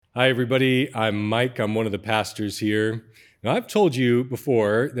Hi, everybody. I'm Mike. I'm one of the pastors here. Now, I've told you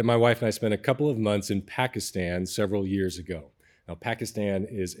before that my wife and I spent a couple of months in Pakistan several years ago. Now, Pakistan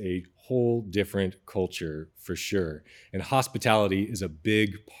is a whole different culture for sure, and hospitality is a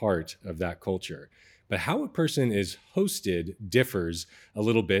big part of that culture. But how a person is hosted differs a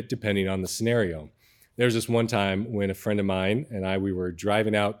little bit depending on the scenario. There's this one time when a friend of mine and we were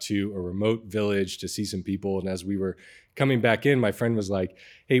driving out to a remote village to see some people, and as we were coming back in, my friend was like,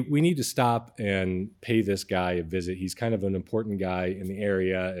 hey, we need to stop and pay this guy a visit. He's kind of an important guy in the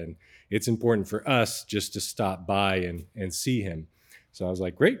area, and it's important for us just to stop by and see him. So I was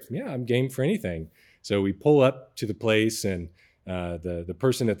like, great, yeah, I'm game for anything. So we pull up to the place, and the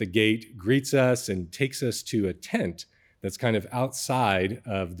person at the gate greets us and takes us to a tent that's kind of outside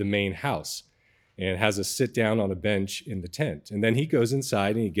of the main house and has us sit down on a bench in the tent. And then he goes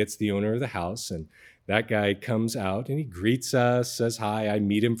inside and he gets the owner of the house, and that guy comes out and he greets us, says hi. I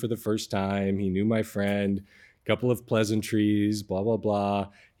meet him for the first time. He knew my friend, a couple of pleasantries, blah, blah, blah.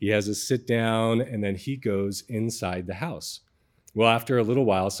 He has us sit down, and then he goes inside the house. Well, after a little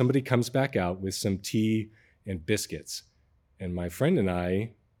while, somebody comes back out with some tea and biscuits. And my friend and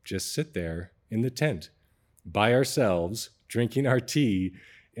I just sit there in the tent by ourselves, drinking our tea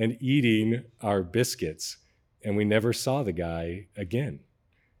and eating our biscuits. And we never saw the guy again.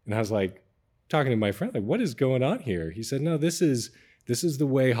 And I was like, talking to my friend, like, what is going on here? He said, no, this is the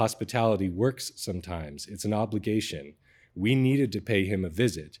way hospitality works sometimes. It's an obligation. We needed to pay him a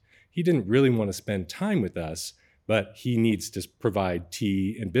visit. He didn't really want to spend time with us, but he needs to provide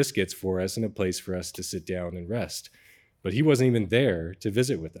tea and biscuits for us and a place for us to sit down and rest. But he wasn't even there to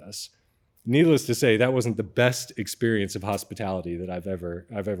visit with us. Needless to say, that wasn't the best experience of hospitality that I've ever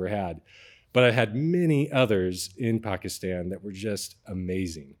had. But I had many others in Pakistan that were just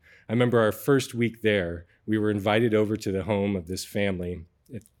amazing. I remember our first week there, we were invited over to the home of this family,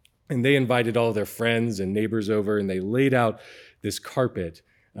 and they invited all their friends and neighbors over, and they laid out this carpet,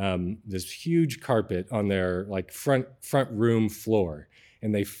 this huge carpet on their like front room floor.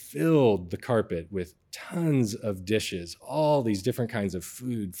 And they filled the carpet with tons of dishes, all these different kinds of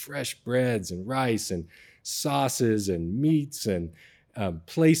food, fresh breads and rice and sauces and meats and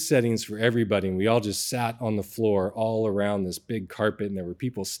place settings for everybody. And we all just sat on the floor all around this big carpet, and there were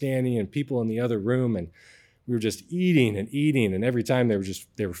people standing and people in the other room, and we were just eating and eating. And every time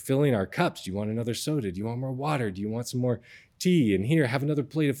they were filling our cups. Do you want another soda? Do you want more water? Do you want some more tea? And here, have another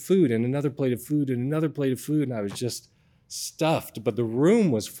plate of food and another plate of food and another plate of food. And I was just stuffed, but the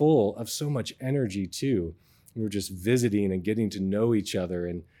room was full of so much energy too. We were just visiting and getting to know each other,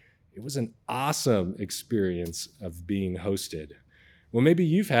 and it was an awesome experience of being hosted. Well, maybe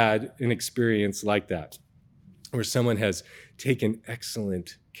you've had an experience like that, where someone has taken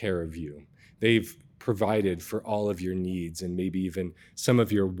excellent care of you. They've provided for all of your needs and maybe even some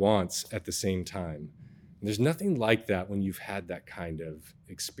of your wants at the same time. And there's nothing like that when you've had that kind of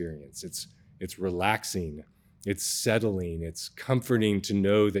experience. It's relaxing. It's settling, it's comforting to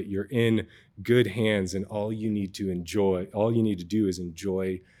know that you're in good hands, and all you need to do is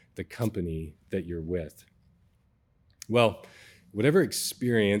enjoy the company that you're with. Well, whatever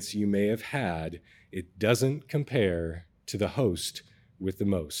experience you may have had, it doesn't compare to the host with the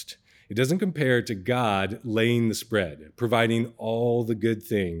most. It doesn't compare to God laying the spread, providing all the good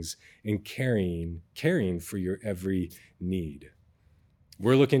things, and caring for your every need.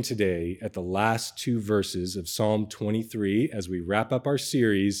 We're looking today at the last two verses of Psalm 23 as we wrap up our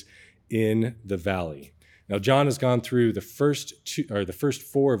series in the valley. Now, John has gone through the first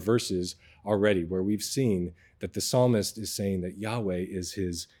four verses already, where we've seen that the psalmist is saying that Yahweh is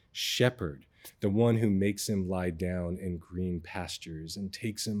his shepherd, the one who makes him lie down in green pastures and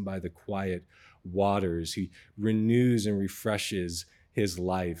takes him by the quiet waters. He renews and refreshes his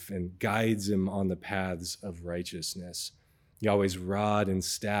life and guides him on the paths of righteousness. Yahweh's rod and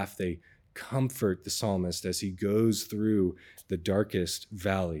staff, they comfort the psalmist as he goes through the darkest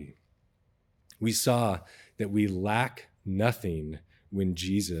valley. We saw that we lack nothing when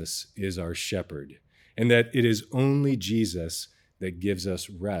Jesus is our shepherd, and that it is only Jesus that gives us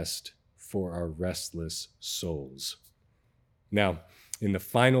rest for our restless souls. Now, in the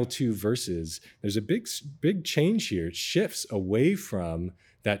final two verses, there's a big change here. It shifts away from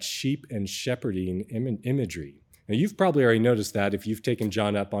that sheep and shepherding imagery. Now, you've probably already noticed that if you've taken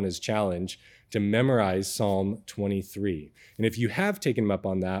John up on his challenge to memorize Psalm 23. And if you have taken him up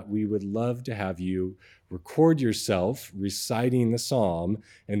on that, we would love to have you record yourself reciting the psalm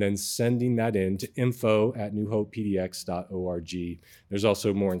and then sending that in to info@newhopepdx.org. There's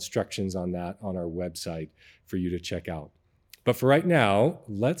also more instructions on that on our website for you to check out. But for right now,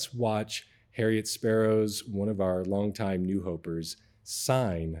 let's watch Harriet Sparrows, one of our longtime New Hopers,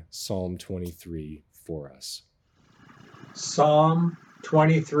 sign Psalm 23 for us. Psalm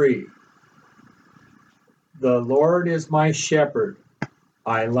 23. The Lord is my shepherd,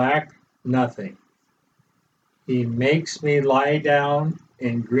 I lack nothing. He makes me lie down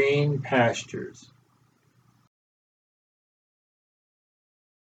in green pastures.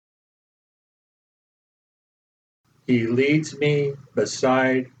 He leads me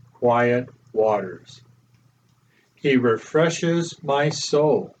beside quiet waters. He refreshes my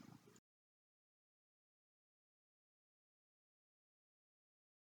soul.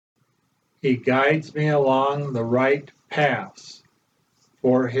 He guides me along the right paths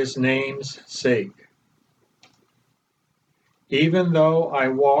for his name's sake. Even though I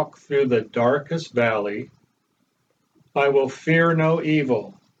walk through the darkest valley, I will fear no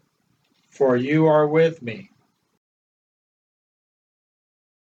evil, for you are with me.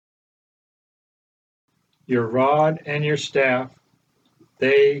 Your rod and your staff,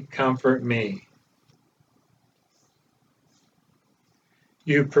 they comfort me.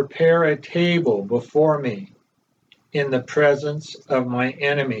 You prepare a table before me in the presence of my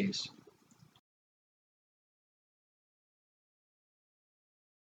enemies.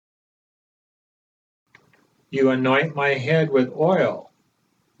 You anoint my head with oil,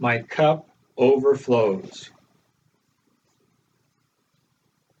 my cup overflows.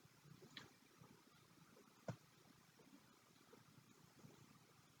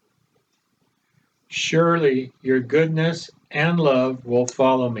 Surely your goodness and love will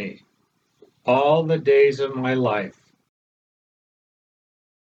follow me all the days of my life.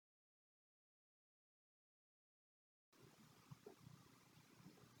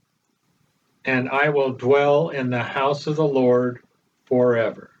 And I will dwell in the house of the Lord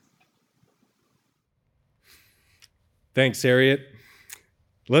forever. Thanks, Harriet.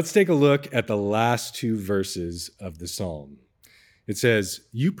 Let's take a look at the last two verses of the psalm. It says,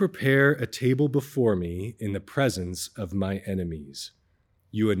 "You prepare a table before me in the presence of my enemies.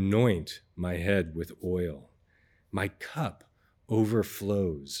 You anoint my head with oil. My cup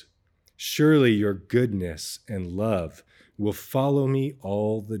overflows. Surely your goodness and love will follow me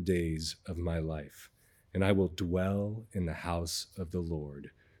all the days of my life, and I will dwell in the house of the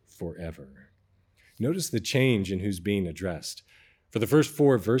Lord forever." Notice the change in who's being addressed. For the first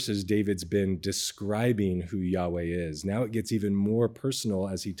 4 verses, David's been describing who Yahweh is. Now it gets even more personal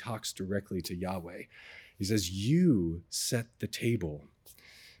as he talks directly to Yahweh. He says, "You set the table."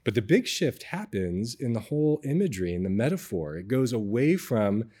 But the big shift happens in the whole imagery, in the metaphor. It goes away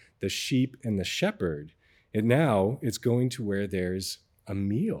from the sheep and the shepherd, and now it's going to where there's a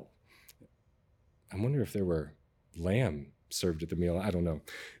meal. I wonder if there were lamb served at the meal. I don't know.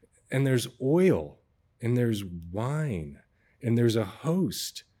 And there's oil, and there's wine, and there's a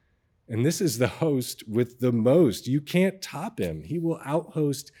host. And this is the host with the most. You can't top him. He will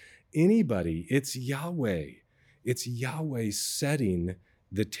outhost anybody. It's Yahweh. It's Yahweh setting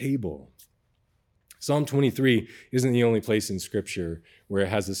the table. Psalm 23 isn't the only place in Scripture where it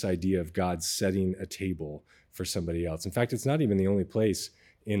has this idea of God setting a table for somebody else. In fact, it's not even the only place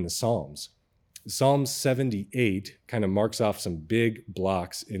in the Psalms. Psalm 78 kind of marks off some big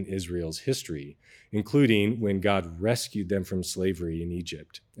blocks in Israel's history, including when God rescued them from slavery in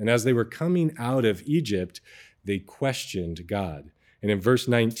Egypt. And as they were coming out of Egypt, they questioned God. And in verse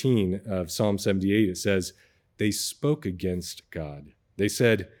 19 of Psalm 78, it says, "They spoke against God. They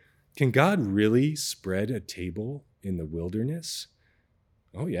said, 'Can God really spread a table in the wilderness?'"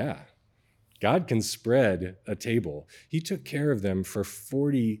 Oh, yeah. God can spread a table. He took care of them for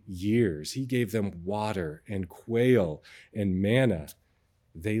 40 years. He gave them water and quail and manna.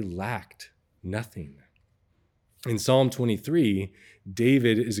 They lacked nothing. In Psalm 23,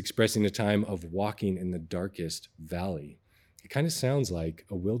 David is expressing a time of walking in the darkest valley. It kind of sounds like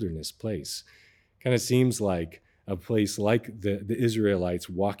a wilderness place. Kind of seems like a place like the Israelites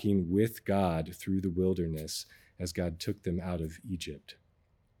walking with God through the wilderness as God took them out of Egypt.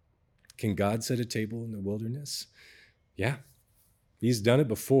 Can God set a table in the wilderness? Yeah, he's done it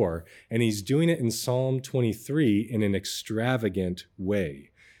before, and he's doing it in Psalm 23 in an extravagant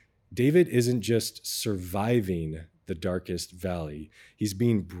way. David isn't just surviving the darkest valley, he's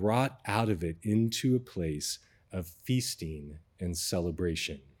being brought out of it into a place of feasting and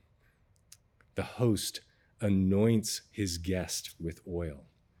celebration. The host anoints his guest with oil.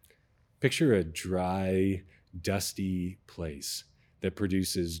 Picture a dry, dusty place that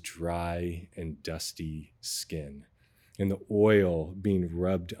produces dry and dusty skin, and the oil being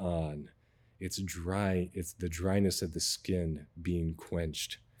rubbed on. It's dry, it's the dryness of the skin being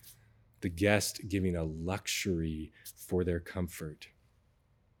quenched. The guest giving a luxury for their comfort.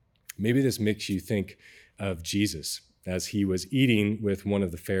 Maybe this makes you think of Jesus as he was eating with one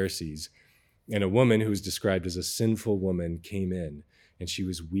of the Pharisees. And a woman who was described as a sinful woman came in, and she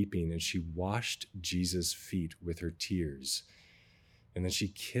was weeping, and she washed Jesus' feet with her tears. And then she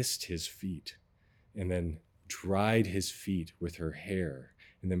kissed his feet, and then dried his feet with her hair,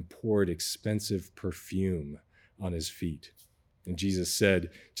 and then poured expensive perfume on his feet. And Jesus said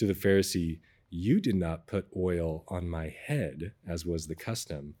to the Pharisee, "You did not put oil on my head, as was the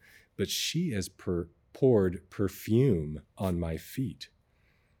custom, but she has poured perfume on my feet."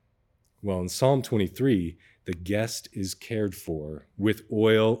 Well, in Psalm 23, the guest is cared for with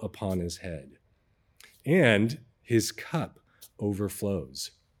oil upon his head, and his cup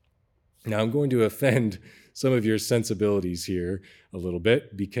overflows. Now, I'm going to offend some of your sensibilities here a little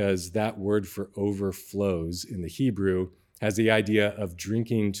bit, because that word for overflows in the Hebrew has the idea of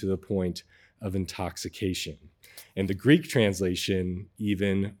drinking to the point of intoxication. And the Greek translation,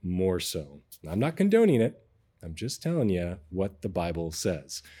 even more so. I'm not condoning it. I'm just telling you what the Bible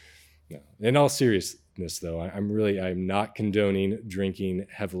says. Now, in all seriousness, though, I'm not condoning drinking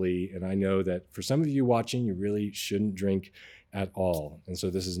heavily. And I know that for some of you watching, you really shouldn't drink at all. And so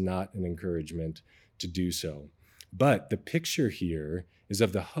this is not an encouragement to do so. But the picture here is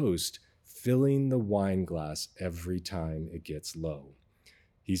of the host filling the wine glass every time it gets low.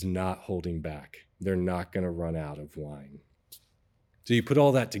 He's not holding back. They're not going to run out of wine. So you put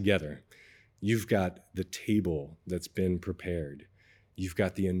all that together. You've got the table that's been prepared. You've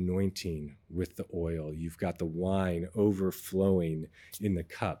got the anointing with the oil. You've got the wine overflowing in the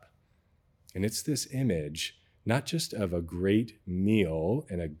cup. And it's this image, not just of a great meal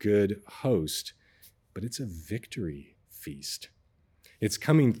and a good host, but it's a victory feast. It's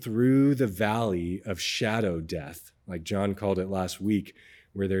coming through the valley of shadow death, like John called it last week,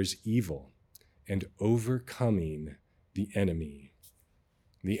 where there's evil, and overcoming the enemy.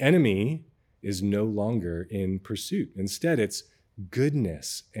 The enemy is no longer in pursuit. Instead, it's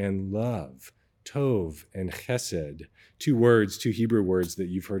goodness and love, tov and chesed, two Hebrew words that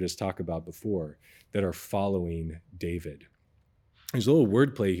you've heard us talk about before, that are following David. There's a little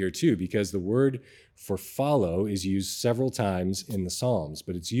wordplay here too, because the word for follow is used several times in the Psalms,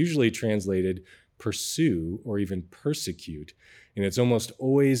 but it's usually translated pursue or even persecute, and it's almost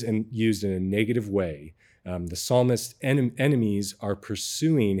always used in a negative way. The psalmist's enemies are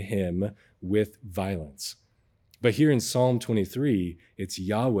pursuing him with violence. But here in Psalm 23, it's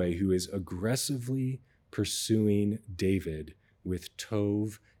Yahweh who is aggressively pursuing David with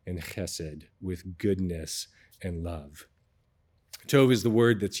tov and chesed, with goodness and love. Tov is the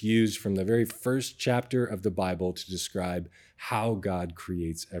word that's used from the very first chapter of the Bible to describe how God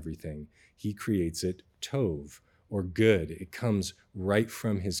creates everything. He creates it tov, or good. It comes right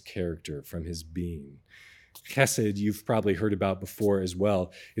from his character, from his being. Chesed, you've probably heard about before as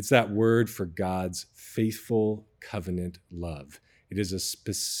well. It's that word for God's faithful covenant love. It is a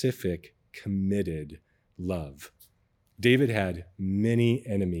specific, committed love. David had many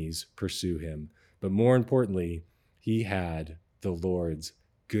enemies pursue him, but more importantly, he had the Lord's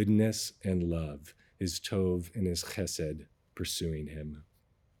goodness and love, his tov and his chesed pursuing him.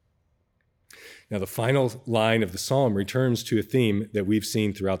 Now, the final line of the psalm returns to a theme that we've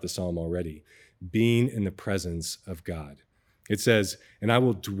seen throughout the psalm already, being in the presence of God. It says, "And I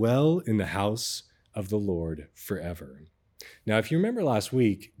will dwell in the house of the Lord forever." Now, if you remember last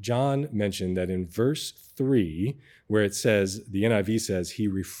week, John mentioned that in verse 3, where it says, the NIV says, "He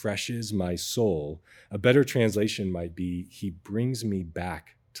refreshes my soul," a better translation might be, "He brings me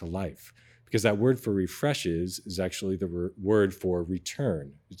back to life." Because that word for refreshes is actually the word for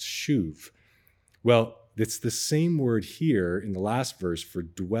return. It's shuv. Well, it's the same word here in the last verse for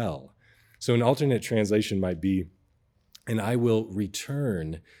dwell. So an alternate translation might be, "And I will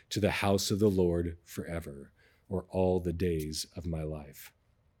return to the house of the Lord forever," or all the days of my life.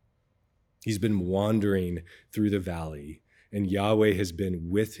 He's been wandering through the valley, and Yahweh has been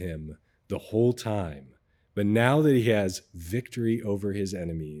with him the whole time. But now that he has victory over his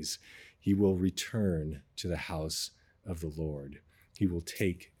enemies, he will return to the house of the Lord. He will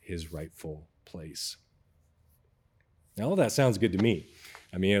take his rightful place. Now, all that sounds good to me.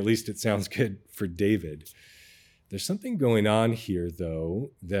 I mean, at least it sounds good for David. There's something going on here,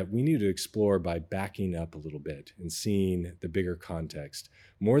 though, that we need to explore by backing up a little bit and seeing the bigger context.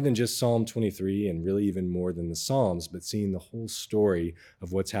 More than just Psalm 23, and really even more than the Psalms, but seeing the whole story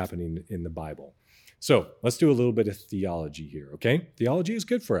of what's happening in the Bible. So let's do a little bit of theology here, okay? Theology is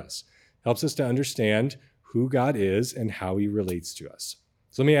good for us. Helps us to understand who God is and how he relates to us.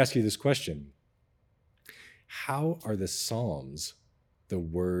 So let me ask you this question. How are the Psalms the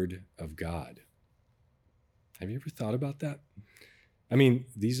Word of God? Have you ever thought about that? I mean,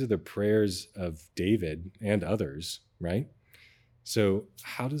 these are the prayers of David and others, right? So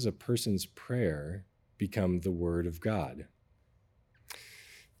how does a person's prayer become the word of God?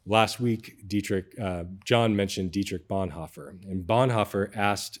 Last week, John mentioned Dietrich Bonhoeffer, and Bonhoeffer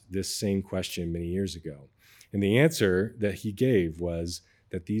asked this same question many years ago. And the answer that he gave was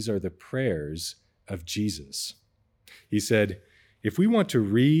that these are the prayers of Jesus. He said, if we want to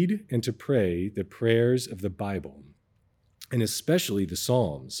read and to pray the prayers of the Bible, and especially the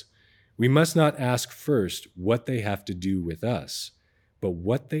Psalms, we must not ask first what they have to do with us, but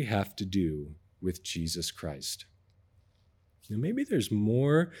what they have to do with Jesus Christ. Now, maybe there's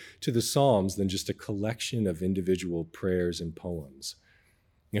more to the Psalms than just a collection of individual prayers and poems.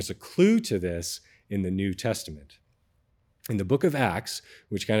 There's a clue to this in the New Testament. In the book of Acts,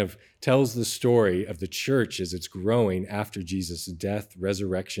 which kind of tells the story of the church as it's growing after Jesus' death,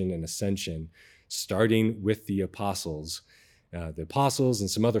 resurrection, and ascension, starting with the apostles and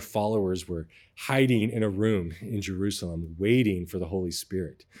some other followers were hiding in a room in Jerusalem, waiting for the Holy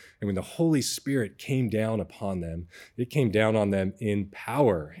Spirit. And when the Holy Spirit came down upon them, it came down on them in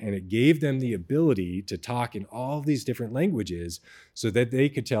power, and it gave them the ability to talk in all these different languages so that they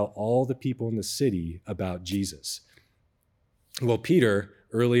could tell all the people in the city about Jesus. Well, Peter,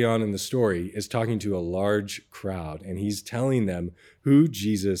 early on in the story, is talking to a large crowd, and he's telling them who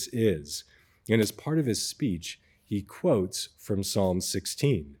Jesus is. And as part of his speech, he quotes from Psalm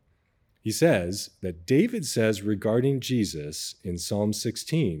 16. He says that David says regarding Jesus in Psalm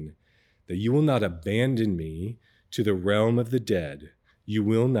 16 that you will not abandon me to the realm of the dead. You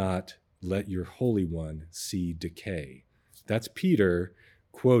will not let your Holy One see decay. That's Peter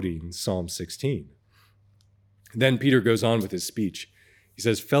quoting Psalm 16. Then Peter goes on with his speech. He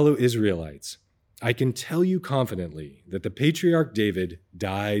says, fellow Israelites, I can tell you confidently that the patriarch David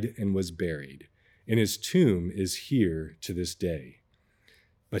died and was buried, and his tomb is here to this day.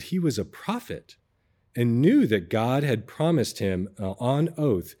 But he was a prophet and knew that God had promised him on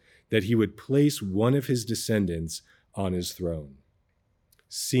oath that he would place one of his descendants on his throne.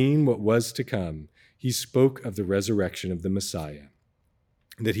 Seeing what was to come, he spoke of the resurrection of the Messiah,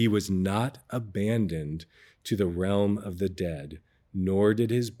 that he was not abandoned to the realm of the dead, nor did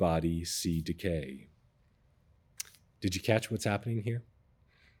his body see decay. Did you catch what's happening here?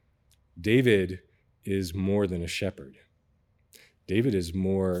 David is more than a shepherd. David is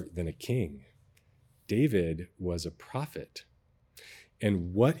more than a king. David was a prophet.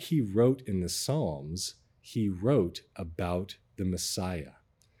 And what he wrote in the Psalms, he wrote about the Messiah,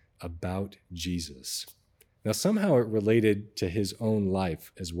 about Jesus. Now, somehow it related to his own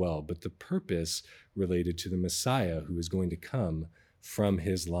life as well, but the purpose related to the Messiah who is going to come from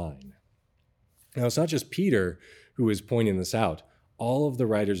his line. Now, it's not just Peter who is pointing this out. All of the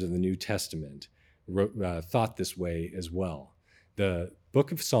writers of the New Testament thought this way as well. The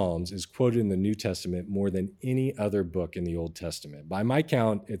book of Psalms is quoted in the New Testament more than any other book in the Old Testament. By my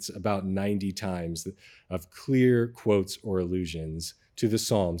count, it's about 90 times of clear quotes or allusions to the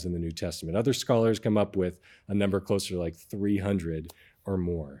Psalms in the New Testament. Other scholars come up with a number closer to like 300 or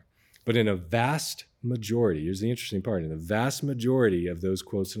more. But in a vast majority, here's the interesting part, in a vast majority of those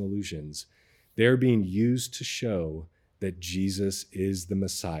quotes and allusions, they're being used to show that Jesus is the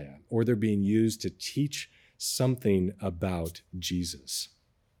Messiah, or they're being used to teach something about Jesus.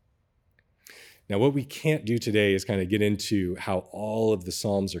 Now, what we can't do today is kind of get into how all of the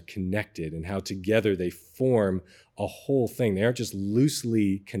Psalms are connected and how together they form a whole thing. They aren't just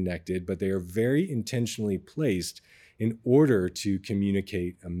loosely connected, but they are very intentionally placed in order to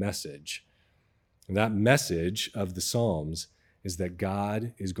communicate a message. And that message of the Psalms is that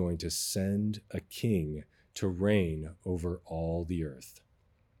God is going to send a king to reign over all the earth.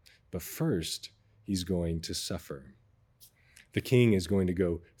 But first, he's going to suffer. The king is going to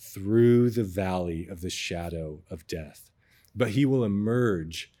go through the valley of the shadow of death, but he will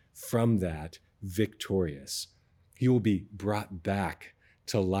emerge from that victorious. He will be brought back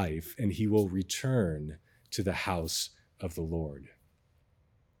to life, and he will return to the house of the Lord.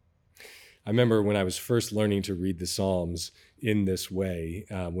 I remember when I was first learning to read the Psalms in this way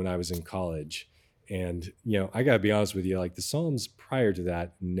when I was in college. And, I got to be honest with you, like the Psalms prior to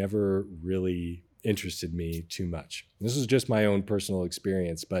that never really interested me too much. This is just my own personal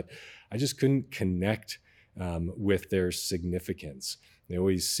experience, but I just couldn't connect with their significance. They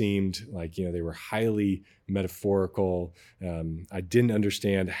always seemed like, they were highly metaphorical. I didn't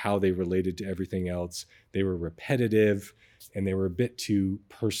understand how they related to everything else. They were repetitive and they were a bit too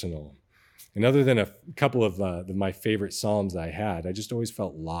personal. And other than a couple of my favorite Psalms I had, I just always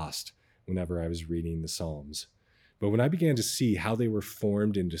felt lost whenever I was reading the Psalms. But when I began to see how they were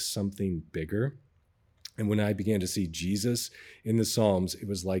formed into something bigger, and when I began to see Jesus in the Psalms, it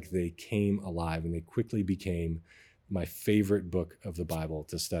was like they came alive and they quickly became my favorite book of the Bible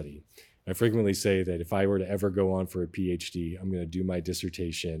to study. I frequently say that if I were to ever go on for a PhD, I'm going to do my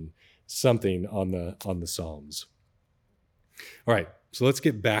dissertation, something on the Psalms. All right, so let's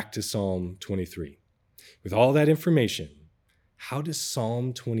get back to Psalm 23. With all that information, how does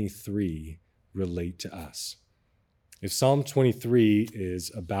Psalm 23 relate to us? If Psalm 23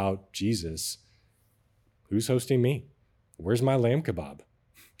 is about Jesus, who's hosting me? Where's my lamb kebab?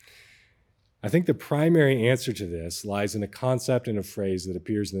 I think the primary answer to this lies in a concept and a phrase that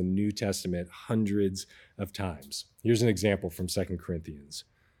appears in the New Testament hundreds of times. Here's an example from 2 Corinthians.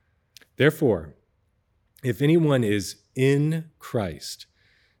 Therefore, if anyone is in Christ,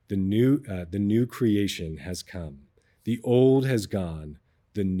 the new creation has come. The old has gone.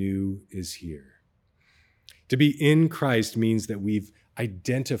 The new is here. To be in Christ means that we've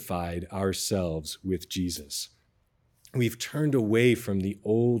identified ourselves with Jesus. We've turned away from the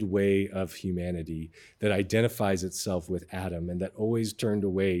old way of humanity that identifies itself with Adam and that always turned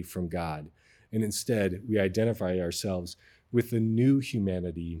away from God. And instead, we identify ourselves with the new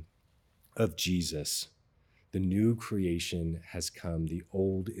humanity of Jesus. The new creation has come. The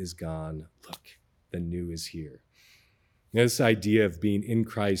old is gone. Look, the new is here. Now, this idea of being in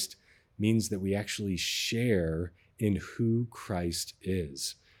Christ means that we actually share in who Christ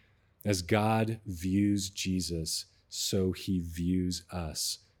is. As God views Jesus, so he views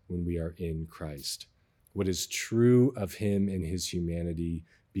us when we are in Christ. What is true of him in his humanity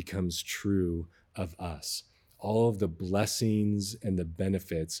becomes true of us. All of the blessings and the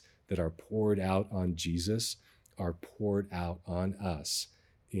benefits that are poured out on Jesus are poured out on us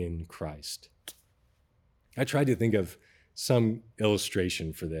in Christ. I tried to think of some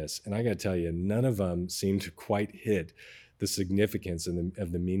illustration for this, and I got to tell you, none of them seem to quite hit the significance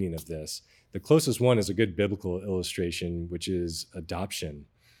of the meaning of this. The closest one is a good biblical illustration, which is adoption.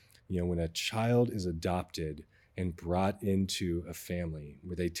 When a child is adopted and brought into a family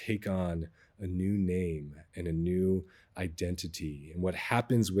where they take on a new name and a new identity, and what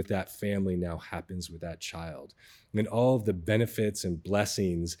happens with that family now happens with that child. And all of the benefits and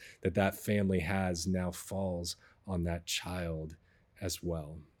blessings that that family has now falls on that child as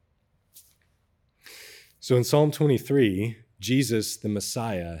well. So in Psalm 23, Jesus, the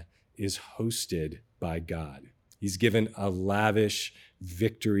Messiah, is hosted by God. He's given a lavish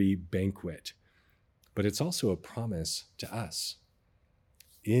victory banquet, but it's also a promise to us.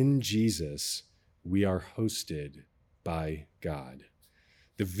 In Jesus, we are hosted by God.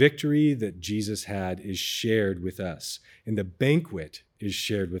 The victory that Jesus had is shared with us, and the banquet is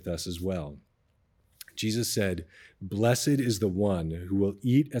shared with us as well. Jesus said, "Blessed is the one who will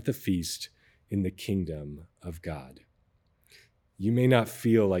eat at the feast in the kingdom of God." You may not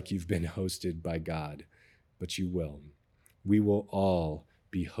feel like you've been hosted by God, but you will. We will all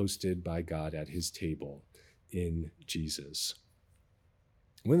be hosted by God at his table in Jesus.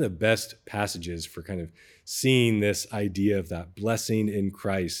 One of the best passages for kind of seeing this idea of that blessing in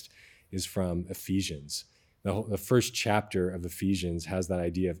Christ is from Ephesians. The first chapter of Ephesians has that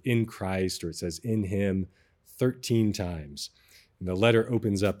idea of in Christ, or it says in him 13 times. And the letter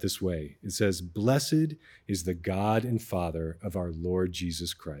opens up this way. It says, "Blessed is the God and Father of our Lord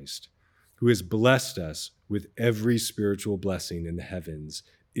Jesus Christ, who has blessed us with every spiritual blessing in the heavens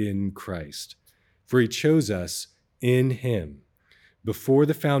in Christ. For he chose us in him before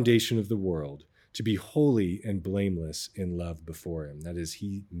the foundation of the world to be holy and blameless in love before him." That is,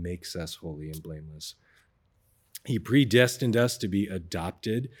 he makes us holy and blameless. He predestined us to be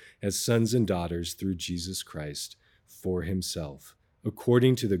adopted as sons and daughters through Jesus Christ for himself,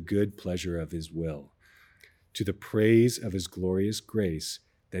 according to the good pleasure of his will, to the praise of his glorious grace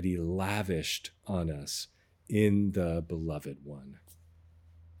that he lavished on us in the beloved one.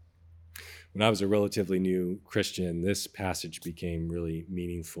 When I was a relatively new Christian, this passage became really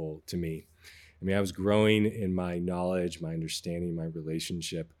meaningful to me. I was growing in my knowledge, my understanding, my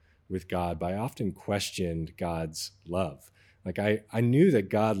relationship with God, but I often questioned God's love. I knew that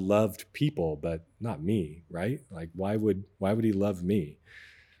God loved people, but not me, right? Why would he love me?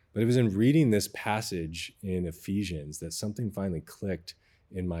 But it was in reading this passage in Ephesians that something finally clicked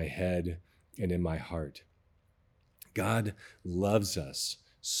in my head and in my heart. God loves us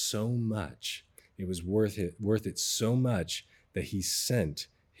so much. It was worth it so much that he sent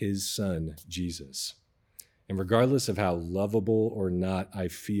his son, Jesus. And regardless of how lovable or not I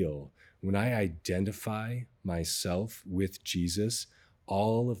feel, when I identify myself with Jesus,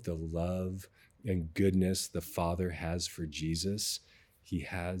 all of the love and goodness the Father has for Jesus, he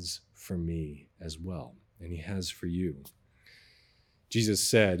has for me as well, and he has for you. Jesus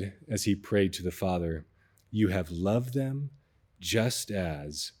said, as he prayed to the Father, "You have loved them just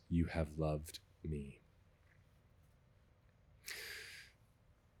as you have loved me."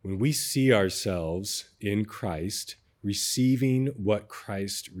 When we see ourselves in Christ, receiving what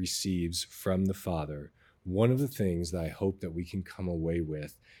Christ receives from the Father, one of the things that I hope that we can come away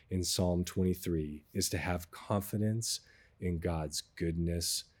with in Psalm 23 is to have confidence in God's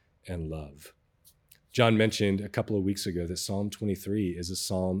goodness and love. John mentioned a couple of weeks ago that Psalm 23 is a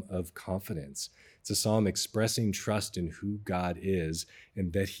psalm of confidence. It's a psalm expressing trust in who God is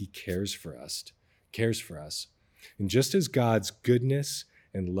and that he cares for us. And just as God's goodness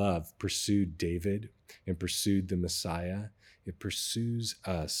and love pursued David and pursued the Messiah, it pursues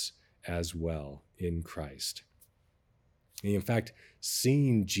us as well in Christ. And in fact,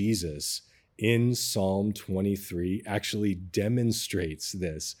 seeing Jesus in Psalm 23 actually demonstrates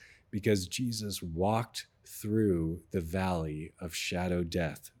this, because Jesus walked through the valley of shadow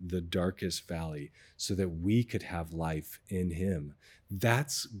death, the darkest valley, so that we could have life in him.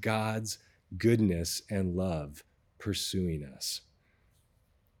 That's God's goodness and love pursuing us.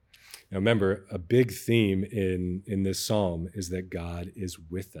 Now remember, a big theme in this psalm is that God is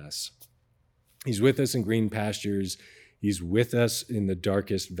with us. He's with us in green pastures. He's with us in the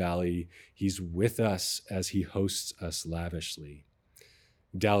darkest valley. He's with us as he hosts us lavishly.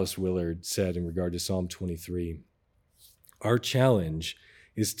 Dallas Willard said in regard to Psalm 23, our challenge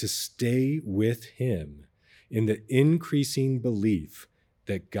is to stay with him in the increasing belief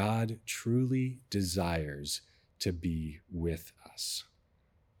that God truly desires to be with us.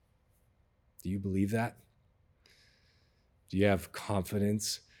 Do you believe that? Do you have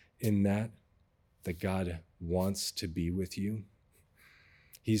confidence in that God wants to be with you?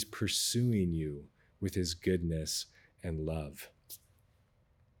 He's pursuing you with his goodness and love.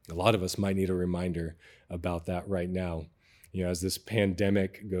 A lot of us might need a reminder about that right now. You know, as this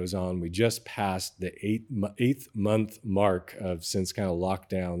pandemic goes on, we just passed the eighth month mark since kind of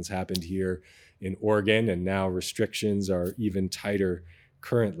lockdowns happened here in Oregon, and now restrictions are even tighter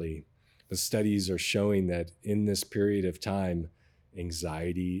currently. The studies are showing that in this period of time,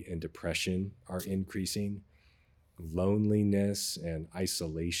 anxiety and depression are increasing. Loneliness and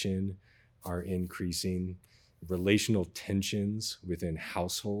isolation are increasing. Relational tensions within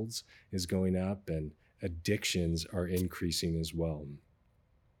households is going up, and addictions are increasing as well.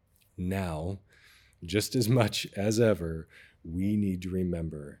 Now, just as much as ever, we need to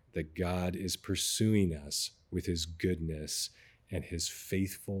remember that God is pursuing us with his goodness and his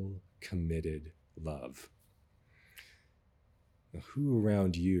faithful, committed love. Now, who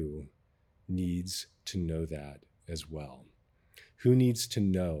around you needs to know that as well? Who needs to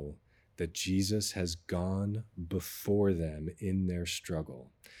know that Jesus has gone before them in their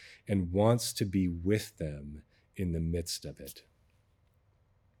struggle and wants to be with them in the midst of it?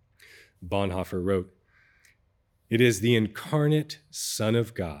 Bonhoeffer wrote, "It is the incarnate Son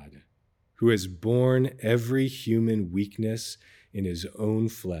of God who has borne every human weakness in his own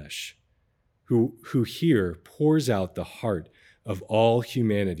flesh, who here pours out the heart of all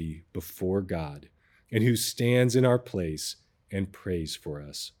humanity before God, and who stands in our place and prays for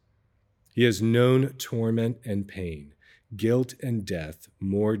us. He has known torment and pain, guilt and death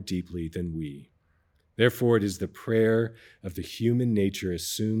more deeply than we. Therefore, it is the prayer of the human nature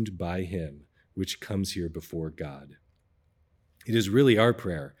assumed by him which comes here before God. It is really our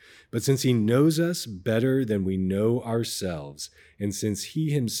prayer, but since he knows us better than we know ourselves, and since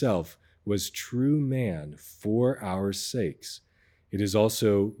he himself was true man for our sakes, it is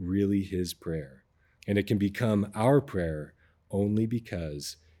also really his prayer, and it can become our prayer only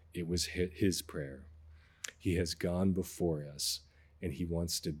because it was his prayer. He has gone before us, and he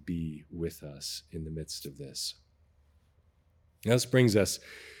wants to be with us in the midst of this. Now, this brings us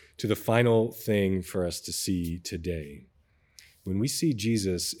to the final thing for us to see today. When we see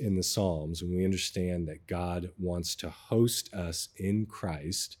Jesus in the Psalms, when we understand that God wants to host us in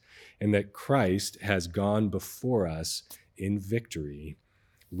Christ, and that Christ has gone before us in victory,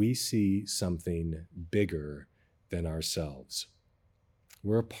 we see something bigger than ourselves.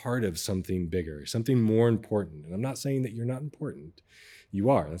 We're a part of something bigger, something more important. And I'm not saying that you're not important. You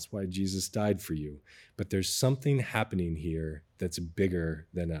are. That's why Jesus died for you. But there's something happening here that's bigger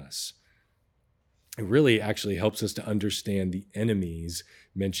than us. It really actually helps us to understand the enemies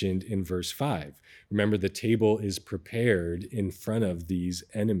mentioned in verse 5. Remember, the table is prepared in front of these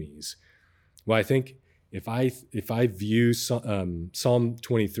enemies. Well, I think if I view Psalm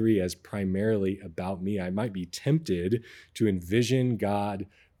 23 as primarily about me, I might be tempted to envision God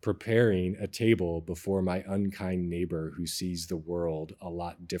preparing a table before my unkind neighbor who sees the world a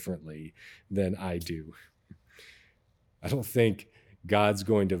lot differently than I do. I don't think God's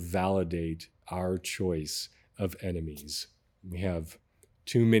going to validate our choice of enemies. We have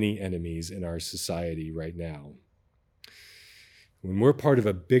too many enemies in our society right now. When we're part of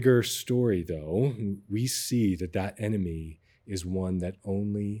a bigger story, though, we see that that enemy is one that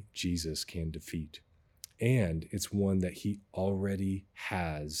only Jesus can defeat. And it's one that he already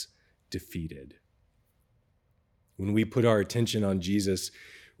has defeated. When we put our attention on Jesus,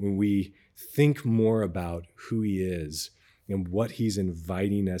 when we think more about who he is and what he's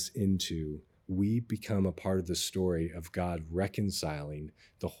inviting us into, we become a part of the story of God reconciling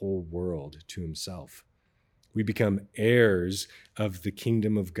the whole world to himself. We become heirs of the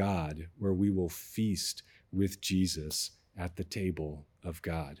kingdom of God, where we will feast with Jesus at the table of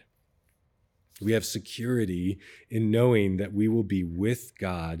God. We have security in knowing that we will be with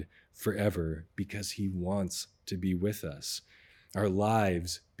God forever because he wants to be with us. Our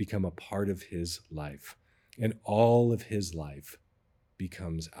lives become a part of his life, and all of his life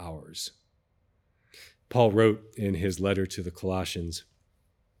becomes ours. Paul wrote in his letter to the Colossians,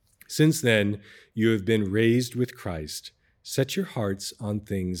 "Since then you have been raised with Christ, set your hearts on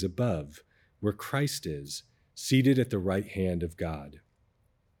things above, where Christ is, seated at the right hand of God.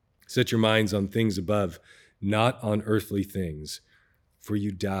 Set your minds on things above, not on earthly things, for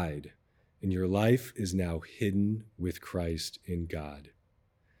you died, and your life is now hidden with Christ in God.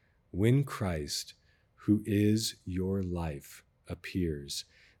 When Christ, who is your life, appears,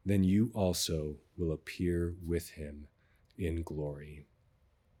 then you also will appear with him in glory."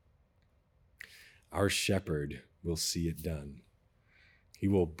 Our shepherd will see it done. He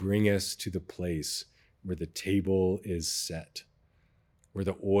will bring us to the place where the table is set, where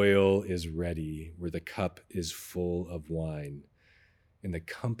the oil is ready, where the cup is full of wine, and the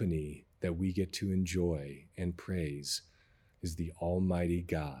company that we get to enjoy and praise is the Almighty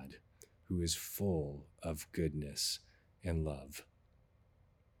God, who is full of goodness and love.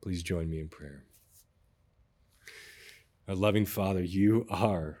 Please join me in prayer. Our loving Father, you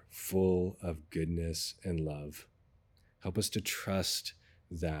are full of goodness and love. Help us to trust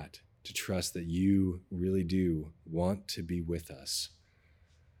that you really do want to be with us,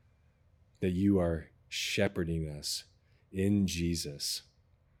 that you are shepherding us in Jesus,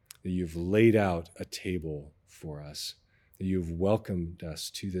 that you've laid out a table for us, that you've welcomed us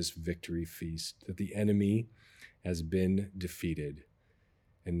to this victory feast, that the enemy has been defeated,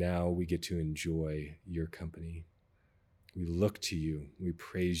 and now we get to enjoy your company. We look to you, we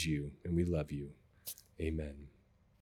praise you, and we love you. Amen.